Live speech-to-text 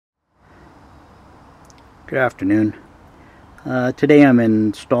Good afternoon. Today I'm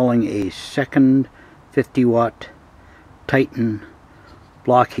installing a second 50-watt Titan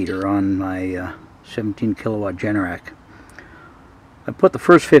block heater on my 17 kilowatt Generac. I put the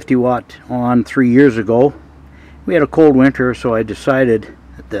first 50 watt on 3 years ago. We had a cold winter, so I decided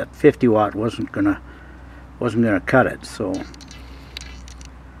that 50 watt wasn't gonna cut it, so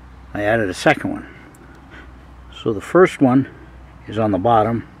I added a second one. So the first one is on the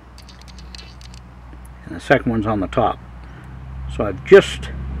bottom and the second one's on the top. So I've just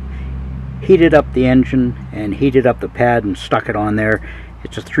heated up the engine and heated up the pad and stuck it on there.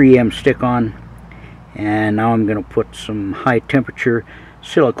 It's a 3M stick-on, and now I'm going to put some high temperature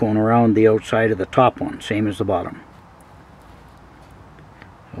silicone around the outside of the top one, same as the bottom.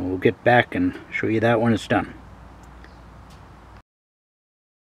 So we'll get back and show you that when it's done.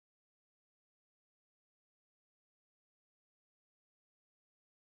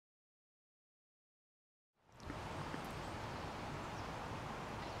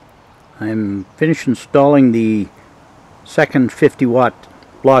 I'm finished installing the second 50 watt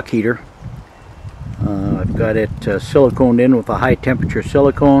block heater. I've got it siliconed in with a high temperature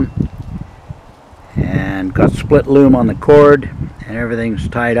silicone and got split loom on the cord, and everything's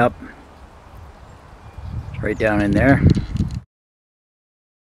tied up. It's right down in there.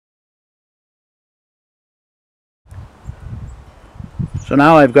 So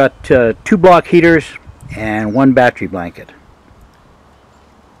now I've got 2 block heaters and 1 battery blanket.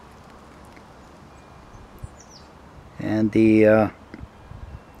 And the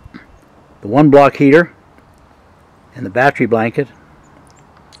 1 block heater and the battery blanket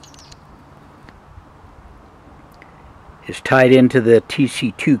is tied into the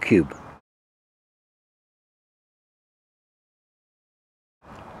TC2 cube.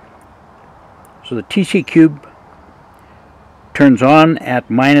 So the TC cube turns on at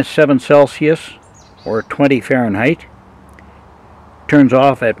 -7 Celsius or 20 Fahrenheit, turns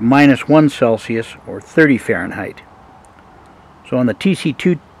off at -1 Celsius or 30 Fahrenheit. So on the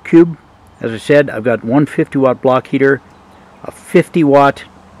TC2 cube, as I said, I've got 1 50 watt block heater, a 50 watt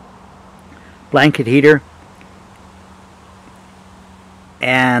blanket heater,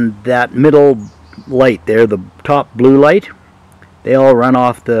 and that middle light there, the top blue light, they all run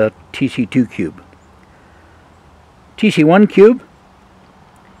off the TC2 cube. TC1 cube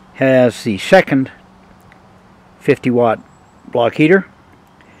has the second 50 watt block heater,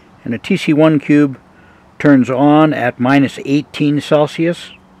 and a TC1 cube turns on at -18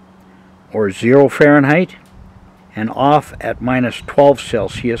 Celsius or 0 Fahrenheit and off at -12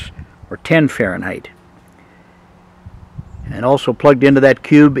 Celsius or 10 Fahrenheit. And also plugged into that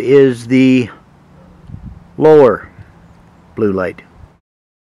cube is the lower blue light.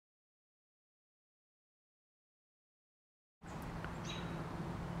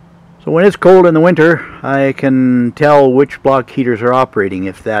 So when it's cold in the winter, I can tell which block heaters are operating.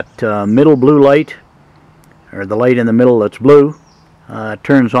 If that middle blue light, or the light in the middle that's blue,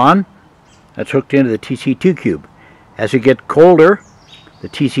 turns on, that's hooked into the TC2 cube. As it gets colder, the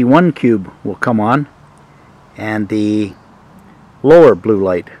TC1 cube will come on and the lower blue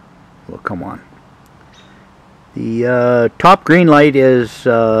light will come on. The top green light is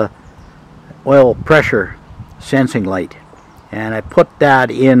oil pressure sensing light, and I put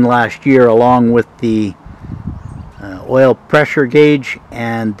that in last year along with the oil pressure gauge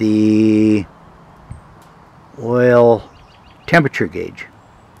and the oil temperature gauge.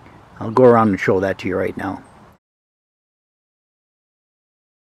 I'll go around and show that to you right now.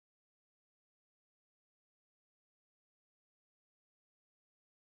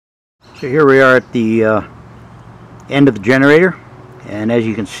 So here we are at the end of the generator, and as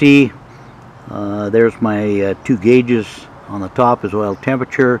you can see, there's my 2 gauges. On the top is oil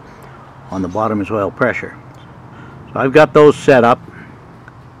temperature, on the bottom is oil pressure. So I've got those set up.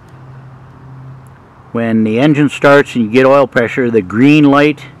 When the engine starts and you get oil pressure, the green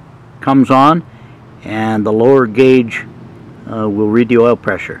light comes on and the lower gauge will read the oil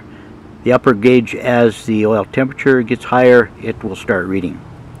pressure. The upper gauge, as the oil temperature gets higher, it will start reading.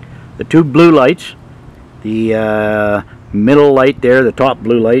 The 2 blue lights, the middle light there, the top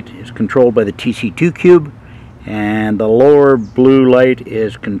blue light, is controlled by the TC2 cube, and the lower blue light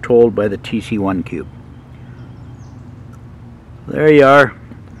is controlled by the TC1 cube. There you are.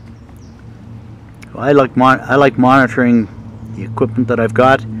 I like monitoring the equipment that I've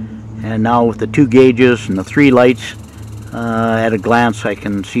got, and now with the 2 gauges and the 3 lights, at a glance I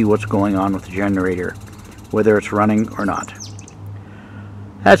can see what's going on with the generator, whether it's running or not.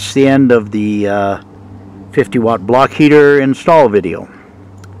 That's the end of the 50 watt block heater install video.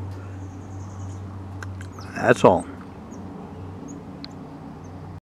 That's all.